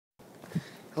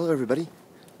Hello everybody.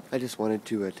 I just wanted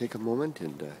to take a moment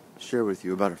and share with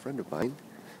you about a friend of mine,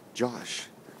 Josh.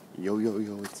 Yo,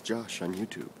 it's Josh on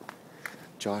YouTube.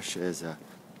 Josh has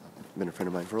been a friend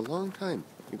of mine for a long time.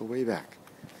 We go way back.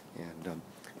 And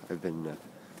I've been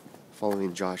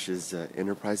following Josh's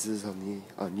enterprises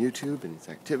on YouTube and his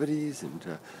activities,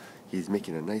 and he's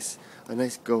making a nice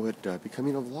go at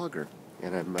becoming a vlogger.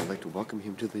 And I'd like to welcome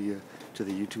him to the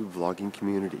YouTube vlogging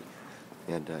community.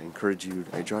 And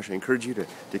Josh, I encourage you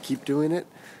to keep doing it.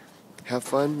 Have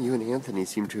fun. You and Anthony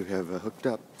seem to have hooked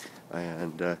up,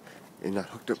 and not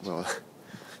hooked up, well,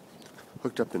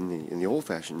 hooked up in the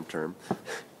old-fashioned term.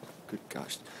 Good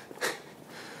gosh,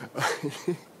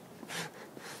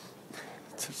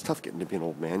 it's tough getting to be an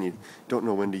old man. You don't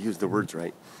know when to use the words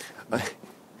right.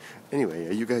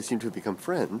 Anyway, you guys seem to have become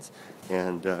friends,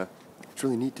 and it's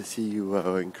really neat to see you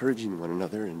encouraging one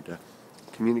another and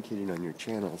communicating on your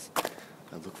channels.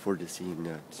 I look forward to seeing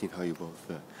how you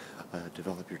both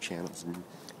develop your channels. And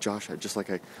Josh, just like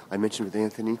I mentioned with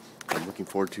Anthony, I'm looking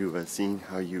forward to seeing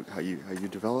how you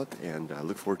develop, and I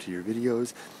look forward to your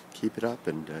videos. Keep it up,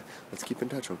 and let's keep in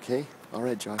touch, okay? All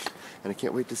right, Josh. And I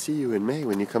can't wait to see you in May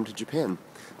when you come to Japan.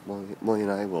 Molly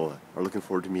and I are looking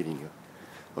forward to meeting you.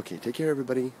 Okay, take care,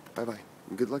 everybody. Bye-bye.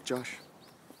 And good luck, Josh.